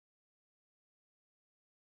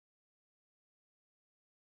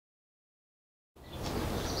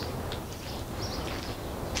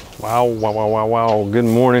Wow. Good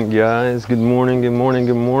morning, guys. Good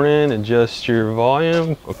morning. Adjust your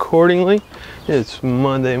volume accordingly. It's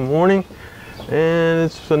Monday morning, and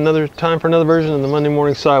it's another time for another version of the Monday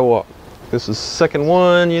Morning Sidewalk. This is the second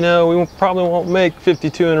one. You know, we probably won't make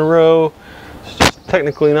 52 in a row. It's just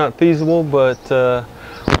technically not feasible, but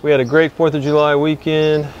we had a great 4th of July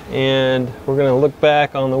weekend, and we're going to look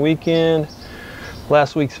back on the weekend,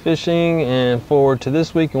 last week's fishing, and forward to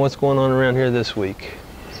this week and what's going on around here this week.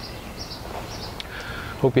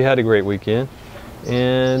 Hope you had a great weekend,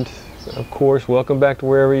 and of course, welcome back to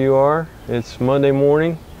wherever you are. It's Monday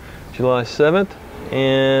morning, July 7th,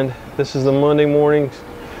 and this is the Monday morning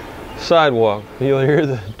sidewalk. You'll hear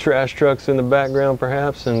the trash trucks in the background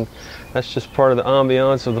perhaps, and that's just part of the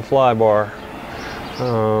ambiance of the fly bar.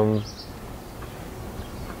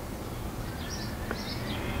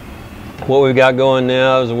 What we've got going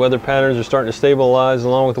now is the weather patterns are starting to stabilize.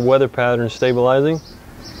 Along with the weather patterns stabilizing,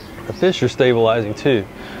 the fish are stabilizing too.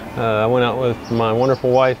 I went out with my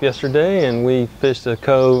wonderful wife yesterday, and we fished a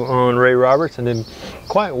cove on Ray Roberts and did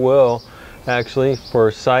quite well actually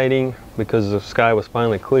for sighting, because the sky was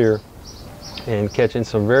finally clear, and catching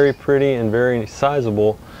some very pretty and very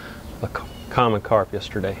sizable common carp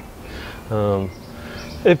yesterday.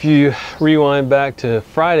 If you rewind back to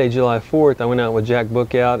Friday, July 4th, I went out with Jack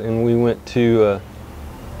Bookout, and we went to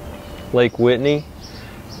Lake Whitney,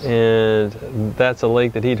 and that's a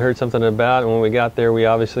lake that he'd heard something about, and when we got there we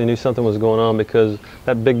obviously knew something was going on, because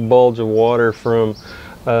that big bulge of water from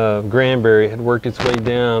Granbury had worked its way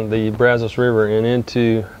down the Brazos River and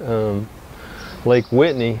into Lake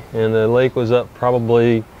Whitney, and the lake was up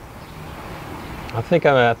probably, I think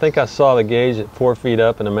I saw the gauge at 4 feet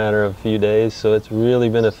up in a matter of a few days, so it's really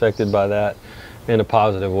been affected by that in a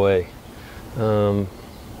positive way.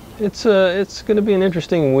 It's going to be an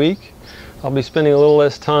interesting week. I'll be spending a little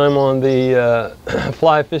less time on the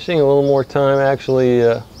fly fishing, a little more time actually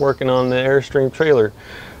working on the Airstream trailer.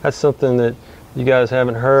 That's something that you guys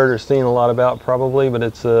haven't heard or seen a lot about probably, but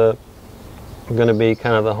it's going to be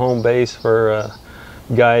kind of the home base for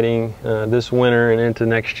guiding this winter and into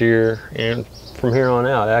next year, and from here on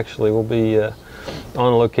out actually we'll be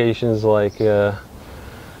on locations like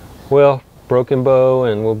well, Broken Bow,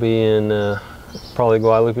 and we'll be in probably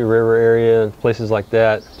Guadalupe River area and places like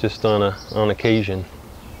that, just on occasion.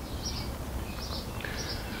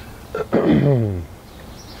 The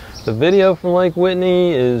video from Lake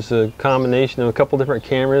Whitney is a combination of a couple different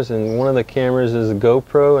cameras, and one of the cameras is a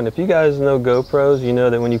GoPro, and if you guys know GoPros, you know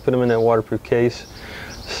that when you put them in that waterproof case,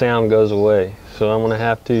 sound goes away. So I'm going to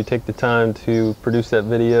have to take the time to produce that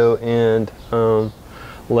video and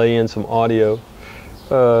lay in some audio.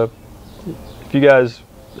 If you guys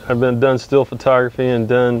have done still photography and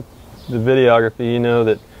done the videography, you know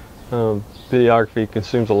that videography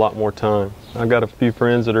consumes a lot more time. I've got a few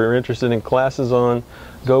friends that are interested in classes on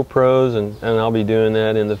GoPros, and I'll be doing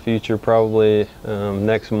that in the future, probably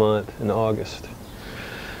next month in August.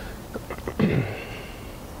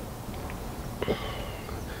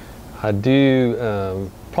 I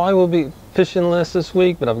probably will be fishing less this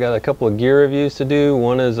week, but I've got a couple of gear reviews to do.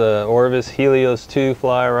 One is a Orvis Helios 2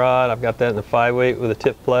 fly rod. I've got that in a 5/8 with a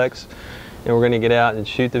tip flex, and we're going to get out and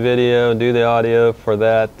shoot the video and do the audio for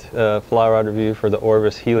that fly rod review for the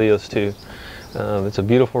Orvis Helios 2. It's a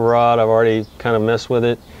beautiful rod. I've already kind of messed with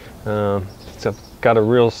it. It's got a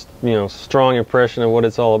real, strong impression of what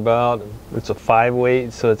it's all about. It's a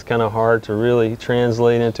 5/8, so it's kind of hard to really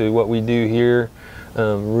translate into what we do here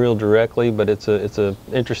real directly, but it's a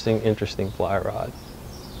interesting fly rod.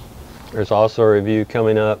 There's also a review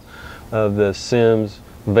coming up of the Sims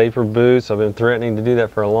Vapor boots. I've been threatening to do that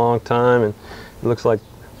for a long time, and it looks like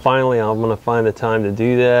finally I'm going to find the time to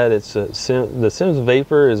do that. The Sims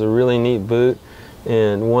Vapor is a really neat boot,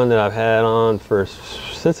 and one that I've had on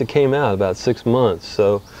since it came out, about 6 months.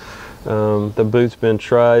 So the boot's been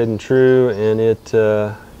tried and true, and it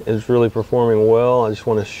is really performing well. I just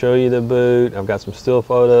want to show you the boot. I've got some still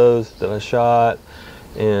photos that I shot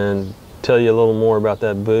and tell you a little more about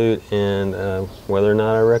that boot and whether or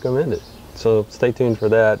not I recommend it. So stay tuned for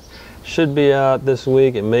that. Should be out this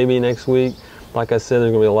week and maybe next week. Like I said, there's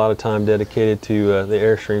going to be a lot of time dedicated to the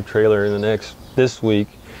Airstream trailer in this week,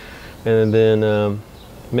 and then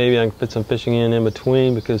maybe I can fit some fishing in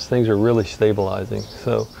between, because things are really stabilizing.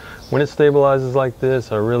 So when it stabilizes like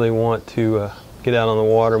this, I really want to get out on the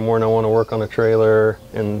water more, and I want to work on a trailer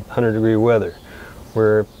in 100-degree weather.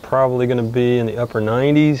 We're probably going to be in the upper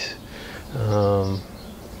 90s,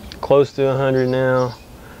 close to 100 now,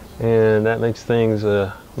 and that makes things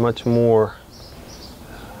much more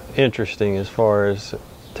interesting as far as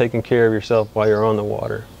taking care of yourself while you're on the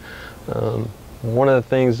water. one of the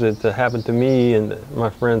things that happened to me and my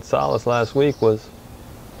friend Solace last week was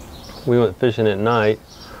we went fishing at night.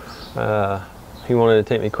 He wanted to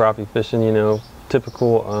take me crappie fishing, you know,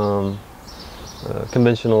 typical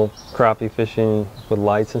conventional crappie fishing with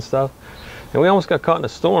lights and stuff. And we almost got caught in a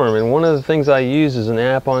storm. And one of the things I use is an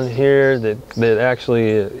app on here that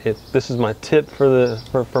actually, this is my tip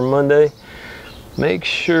for Monday. Make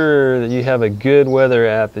sure that you have a good weather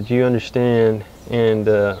app that you understand and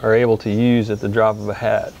are able to use at the drop of a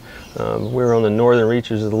hat. We were on the northern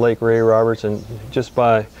reaches of the Lake Ray Roberts, and just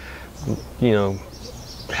by, you know,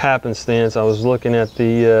 happenstance, I was looking at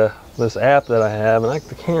the this app that I have, and I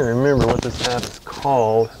can't remember what this app is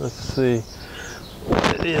called. Let's see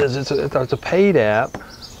what it is. It's a paid app,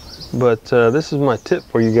 but this is my tip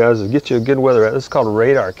for you guys: is get you a good weather app. This is called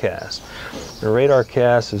RadarCast. The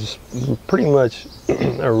RadarCast is pretty much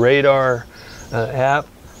a radar app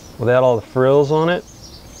without all the frills on it,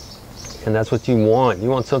 and that's what you want. You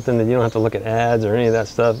want something that you don't have to look at ads or any of that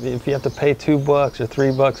stuff. If you have to pay $2 or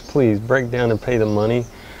 $3, please break down and pay the money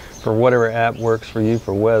for whatever app works for you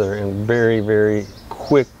for weather, and very, very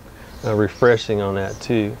quick refreshing on that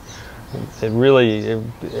too. It really,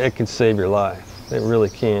 it can save your life. It really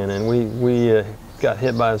can. And we got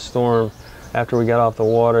hit by a storm after we got off the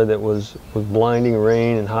water that was blinding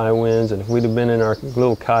rain and high winds, and if we'd have been in our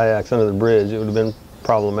little kayaks under the bridge, it would have been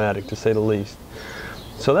problematic, to say the least.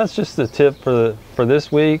 So that's just the tip for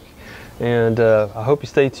this week, and I hope you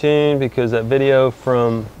stay tuned, because that video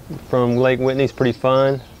from Lake Whitney is pretty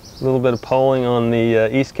fun. A little bit of polling on the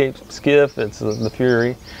East Cape Skiff, it's the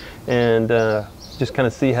Fury, and just kind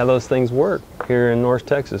of see how those things work here in North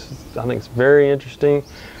Texas. I think it's very interesting.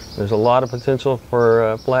 There's a lot of potential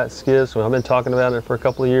for flat skiffs. I've been talking about it for a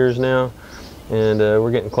couple of years now, and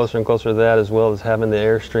we're getting closer and closer to that, as well as having the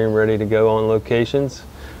Airstream ready to go on locations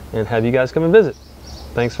and have you guys come and visit.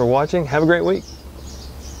 Thanks for watching. Have a great week.